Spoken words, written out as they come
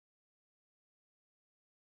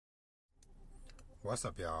What's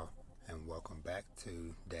up, y'all, and welcome back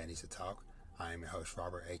to Dad Needs to Talk. I am your host,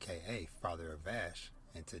 Robert, aka Father of Vash,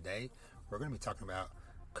 and today we're going to be talking about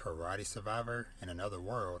Karate Survivor in Another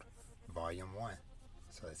World, Volume 1.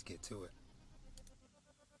 So let's get to it.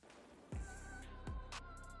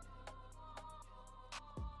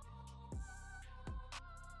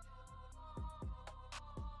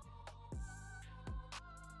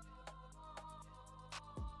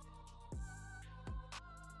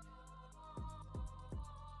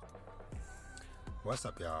 What's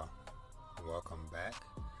up, y'all? Welcome back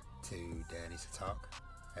to Dad Needs to Talk.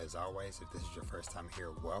 As always, if this is your first time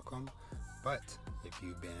here, welcome. But if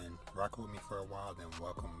you've been rocking with me for a while, then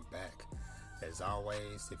welcome back. As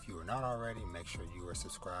always, if you are not already, make sure you are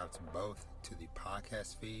subscribed both to the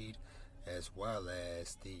podcast feed as well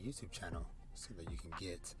as the YouTube channel so that you can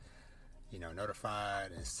get,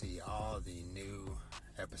 notified and see all the new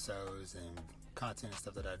episodes and content and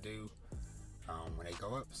stuff that I do when they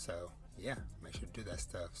go up. So yeah, make sure to do that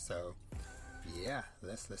stuff. So yeah,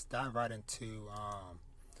 let's dive right into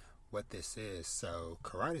what this is. So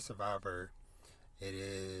Karate Survivor, it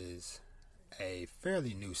is a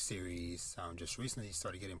fairly new series. Just recently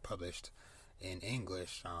started getting published in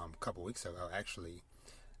English a couple weeks ago, actually,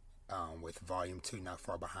 with Volume 2 not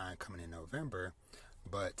far behind, coming in November.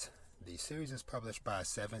 But the series is published by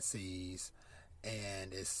Seven Seas,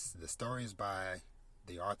 and the story is by,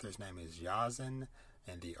 the author's name is Yazan,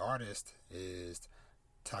 and the artist is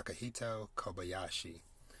Takahito Kobayashi.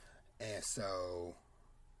 And so,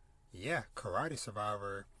 yeah, Karate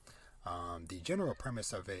Survivor, the general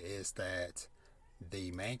premise of it is that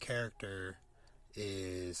the main character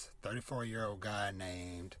is a 34-year-old guy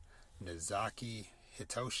named Nozaki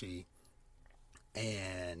Hitoshi,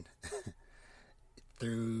 and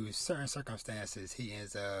through certain circumstances, he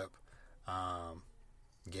ends up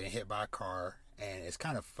getting hit by a car. And it's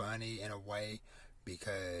kind of funny in a way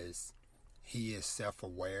because he is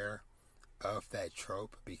self-aware of that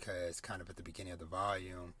trope, because kind of at the beginning of the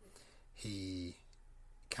volume, he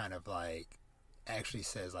kind of like actually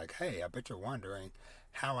says like, hey, I bet you're wondering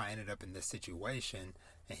how I ended up in this situation.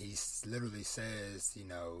 And he literally says,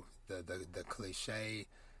 the cliche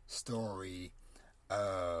story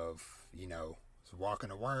of, was walking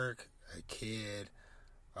to work, a kid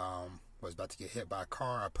was about to get hit by a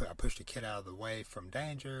car. I pushed the kid out of the way from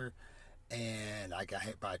danger, and I got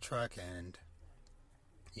hit by a truck, and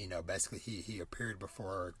basically he appeared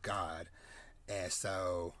before God. And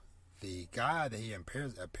so the God that he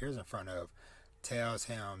appears in front of tells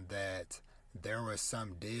him that there was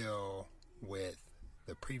some deal with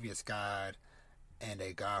the previous God and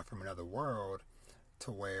a God from another world,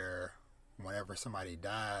 to where whenever somebody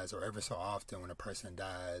dies, or ever so often when a person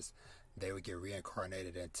dies, they would get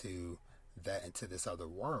reincarnated into this other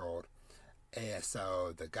world. And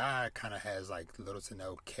so the guy kind of has like little to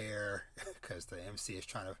no care, because the MC is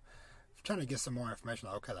trying to get some more information.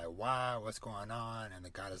 Like, okay, like why, what's going on? And the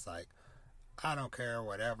guy is like, I don't care,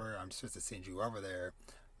 whatever, I'm just supposed to send you over there.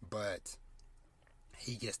 But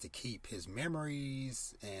he gets to keep his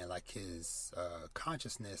memories and like his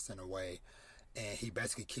consciousness in a way, and he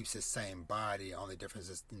basically keeps his same body. Only difference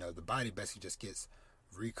is, the body basically just gets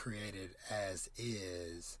recreated as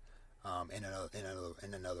is in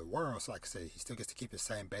another world. So like I said, he still gets to keep the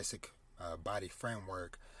same basic body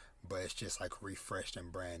framework, but it's just like refreshed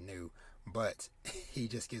and brand new. But he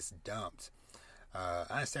just gets dumped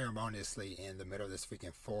unceremoniously in the middle of this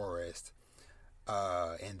freaking forest,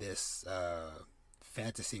 in this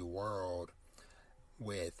fantasy world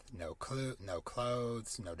with no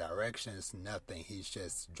clothes, no directions, nothing. He's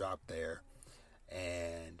just dropped there,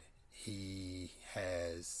 and he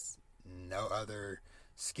has no other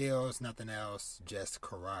skills, nothing else, just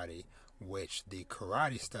karate, which the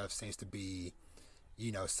karate stuff seems to be,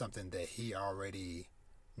 something that he already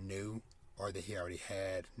knew, or that he already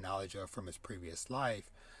had knowledge of from his previous life,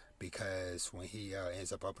 because when he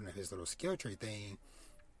ends up opening his little skill tree thing,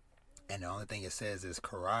 and the only thing it says is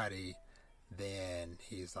karate, then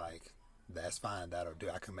he's like, that's fine, that'll do,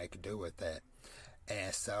 I can make a do with that.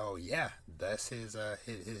 And so yeah, thus his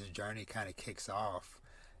journey kind of kicks off,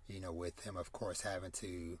 with him of course having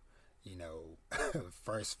to,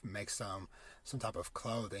 first make some type of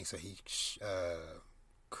clothing. So he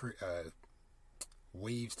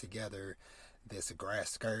weaves together this grass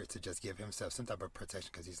skirt to just give himself some type of protection,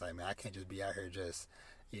 because he's like, man, I can't just be out here just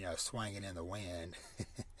swinging in the wind.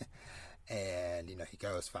 And he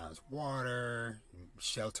goes, finds water,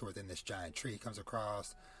 shelter within this giant tree he comes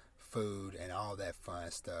across, food, and all that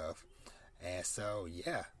fun stuff. And so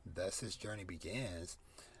yeah, thus his journey begins.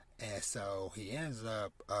 And so he ends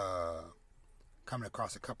up coming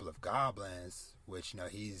across a couple of goblins, which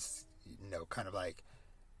he's kind of like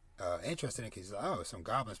interested in, because he's like, oh, some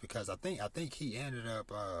goblins, because I think he ended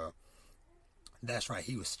up. That's right.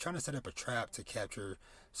 He was trying to set up a trap to capture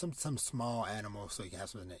some small animal so he can have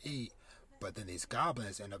something to eat, but then these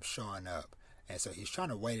goblins end up showing up, and so he's trying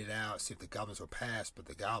to wait it out, see if the goblins will pass. But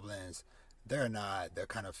the goblins, they're not. They're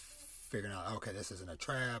kind of figuring out, okay, this isn't a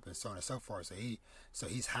trap, and so on and so forth. So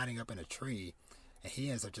he's hiding up in a tree, and he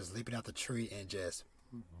ends up just leaping out the tree and just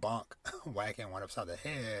bonk, whacking one upside the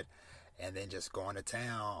head, and then just going to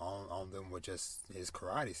town on them with just his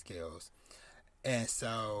karate skills. And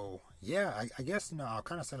so, yeah, I guess, I'll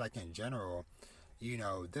kind of say, like, in general,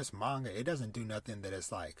 this manga, it doesn't do nothing that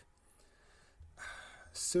is, like,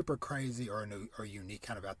 super crazy or new or unique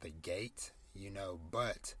kind of out the gate,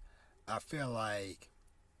 but I feel like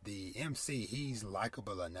the MC, he's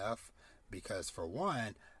likable enough because, for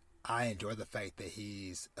one, I enjoy the fact that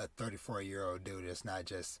he's a 34-year-old dude. It's not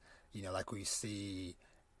just, like we see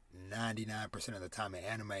 99% of the time in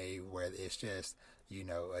anime where it's just,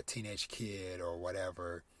 a teenage kid or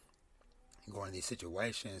whatever going in these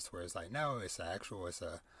situations where it's like, no, it's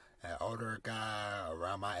an older guy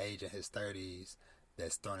around my age in his 30s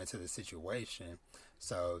that's thrown into the situation.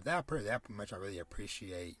 So that much I really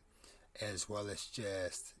appreciate, as well as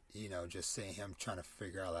just, just seeing him trying to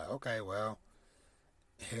figure out, like, okay, well,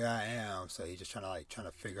 here I am. So he's just trying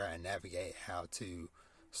to figure out and navigate how to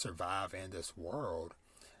survive in this world.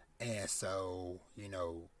 And so,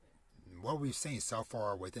 what we've seen so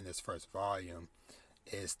far within this first volume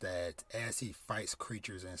is that as he fights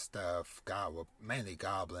creatures and stuff, mainly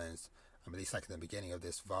goblins, at least like in the beginning of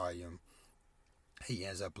this volume, he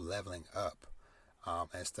ends up leveling up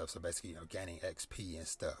and stuff. So basically, gaining XP and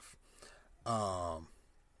stuff.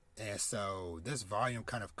 And so this volume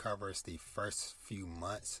kind of covers the first few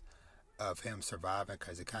months of him surviving,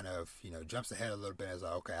 because it kind of, jumps ahead a little bit as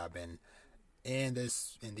like, okay, I've been in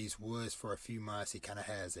these woods for a few months. He kind of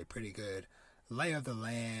has a pretty good lay of the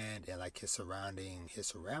land and like his surroundings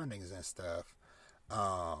and stuff,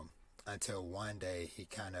 until one day he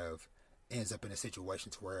kind of ends up in a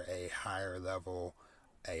situation to where a higher level,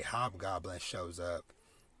 a hobgoblin shows up,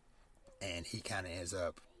 and he kind of ends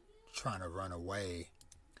up trying to run away.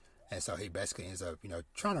 And so he basically ends up,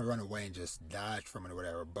 trying to run away and just dodge from it or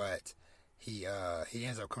whatever. But he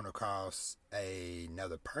ends up coming across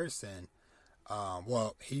another person.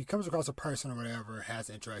 He comes across a person or whatever, has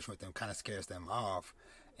an interaction with them, kind of scares them off,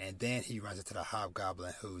 and then he runs into the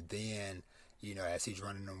hobgoblin, who then, as he's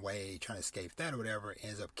running away, trying to escape that or whatever,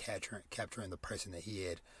 ends up capturing the person that he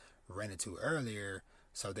had ran into earlier.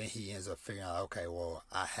 So then he ends up figuring out, okay, well,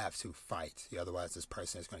 I have to fight, otherwise this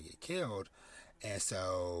person is going to get killed. And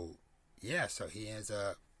so, yeah, so he ends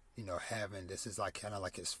up, having, this is like kind of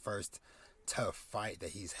like his first tough fight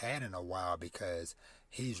that he's had in a while, because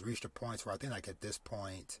he's reached a point where I think like at this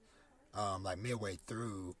point, like midway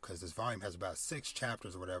through, because this volume has about 6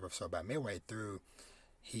 chapters or whatever, so about midway through,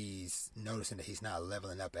 he's noticing that he's not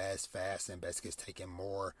leveling up as fast, and basically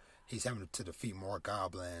he's having to defeat more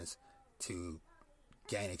goblins to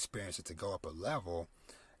gain experience and to go up a level.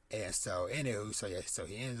 And so, anywho, so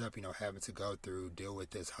he ends up, having to deal with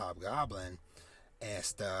this hobgoblin and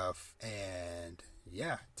stuff, and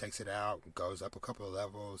yeah, takes it out, goes up a couple of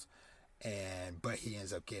levels, but he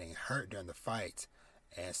ends up getting hurt during the fight,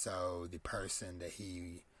 and so the person that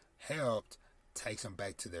he helped takes him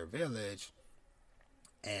back to their village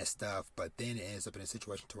and stuff. But then it ends up in a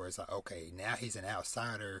situation to where it's like, okay, now he's an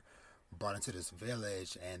outsider brought into this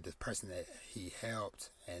village, and the person that he helped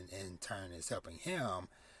and in turn is helping him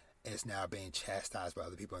is now being chastised by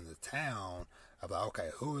other people in the town about, okay,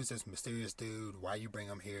 who is this mysterious dude? Why you bring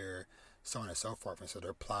him here? So on and so forth. And so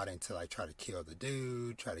they're plotting to like try to kill the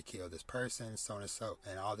dude, try to kill this person, so on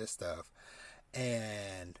and all this stuff.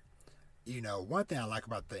 And one thing I like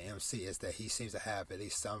about the MC is that he seems to have at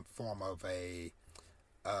least some form of a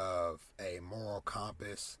moral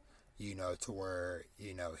compass, to where,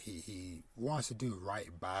 he wants to do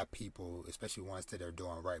right by people, especially ones that are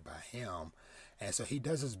doing right by him. And so he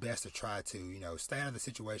does his best to try to, stay out of the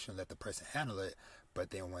situation, let the person handle it. But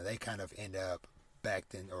then when they kind of end up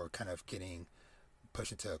backed in or kind of getting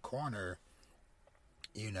pushed into a corner,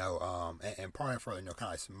 and part of, kind of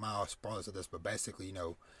like mild spoilers of this, but basically,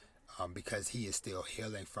 because he is still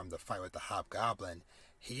healing from the fight with the hobgoblin,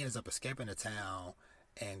 he ends up escaping the town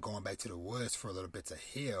and going back to the woods for a little bit to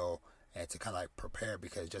heal and to kind of like prepare,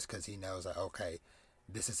 because he knows, like, okay,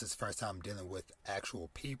 this is his first time dealing with actual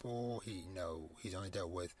people. He's only dealt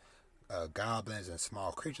with goblins and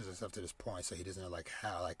small creatures and stuff to this point, so he doesn't know like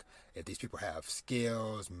how, like, if these people have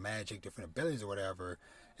skills, magic, different abilities or whatever.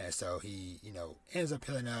 And so he ends up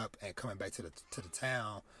healing up and coming back to the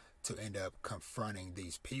town to end up confronting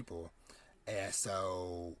these people. And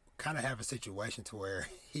so kind of have a situation to where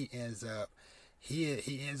he ends up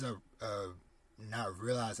not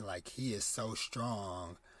realizing like he is so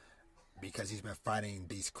strong because he's been fighting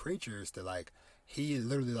these creatures that like he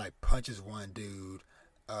literally like punches one dude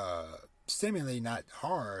seemingly not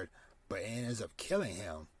hard, but ends up killing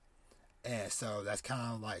him. And so that's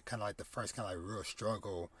kind of like the first kind of like real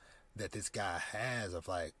struggle that this guy has of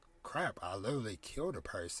like, crap, I literally killed a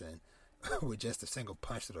person with just a single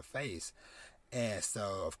punch to the face. And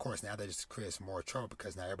so of course now that just creates more trouble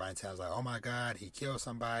because now everybody in town's like, oh my god, he killed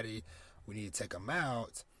somebody, we need to take him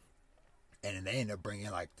out. And then they end up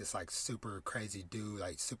bringing like this like super crazy dude,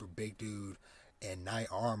 like super big dude in knight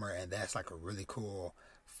armor, and that's like a really cool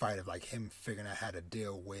fight of like him figuring out how to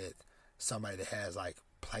deal with somebody that has like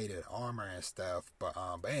plated armor and stuff. But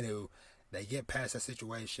anywho, they get past that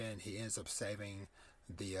situation. He ends up saving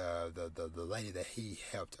the lady that he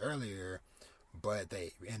helped earlier, but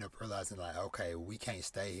they end up realizing like, okay, we can't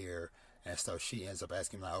stay here. And so she ends up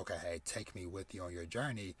asking like, okay, hey, take me with you on your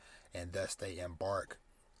journey. And thus they embark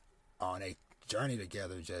on a journey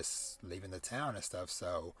together, just leaving the town and stuff.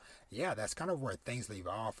 So yeah, that's kind of where things leave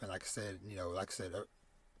off. And like I said,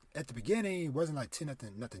 at the beginning, it wasn't like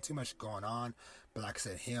nothing too much going on. But like I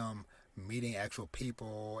said, him meeting actual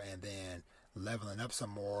people and then leveling up some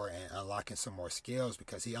more and unlocking some more skills,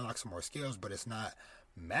 because he unlocks some more skills, but it's not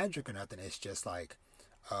magic or nothing. It's just like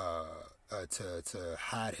to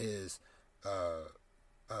hide his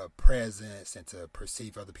presence and to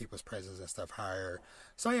perceive other people's presence and stuff higher.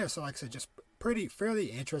 So yeah, so like I said, just fairly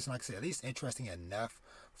interesting. Like I said, at least interesting enough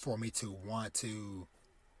for me to want to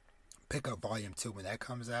pick up volume 2 when that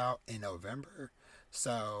comes out in November.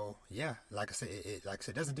 So yeah, like I said, it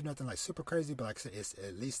doesn't do nothing like super crazy, but like I said, it's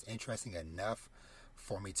at least interesting enough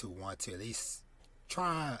for me to want to at least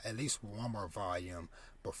try at least one more volume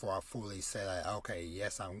before I fully say like, okay,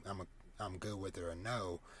 yes, I'm good with it or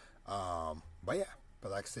no. But yeah,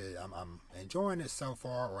 but like I said, I'm enjoying it so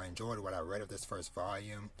far, or enjoyed what I read of this first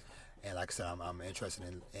volume, and like I said, I'm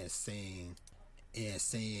interested in seeing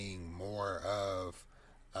more of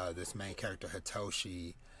this main character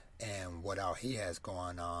Hitoshi and what all he has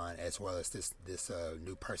going on, as well as this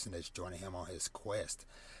new person that's joining him on his quest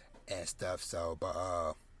and stuff. So, but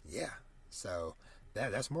yeah, so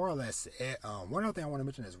that's more or less it. One other thing I want to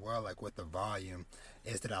mention as well, like with the volume,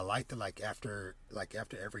 is that I like to after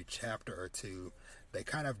every chapter or two, they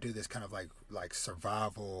kind of do this kind of like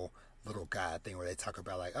survival little guide thing where they talk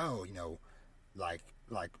about like, oh, like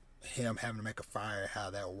him having to make a fire,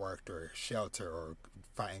 how that worked, or shelter, or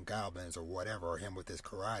fighting goblins or whatever, or him with his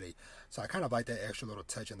karate. So I kind of like that extra little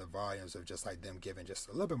touch in the volumes of just like them giving just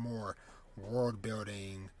a little bit more world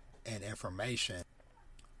building and information.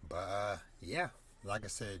 But yeah, like I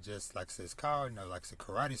said, it's called, like I said,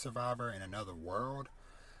 Karate Survivor in Another World.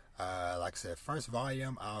 Like I said, first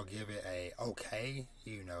volume, I'll give it a okay.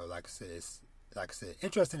 Like I said,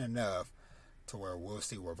 interesting enough to where we'll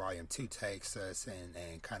see where volume 2 takes us,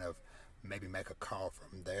 and kind of maybe make a call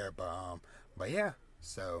from there. But yeah,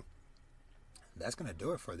 so that's gonna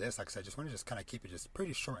do it for this. Like I said, I just want to just kind of keep it just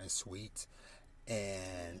pretty short and sweet,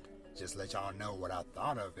 and just let y'all know what I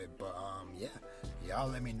thought of it. But yeah, y'all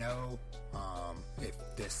let me know if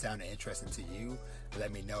this sounded interesting to you.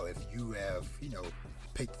 Let me know if you have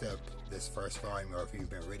picked up this first volume, or if you've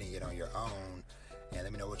been reading it on your own, and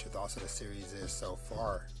let me know what your thoughts of the series is so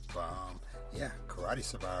far. But yeah, Karate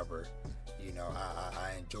Survivor,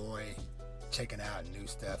 I enjoy checking out new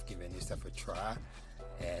stuff, giving new stuff a try,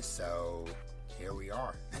 and so here we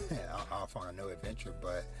are off on a new adventure.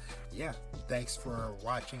 But yeah, thanks for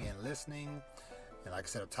watching and listening. And like I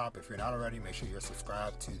said up top, if you're not already, make sure you're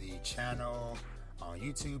subscribed to the channel on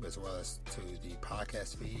YouTube as well as to the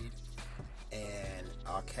podcast feed. And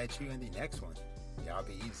I'll catch you in the next one. Y'all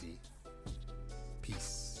be easy.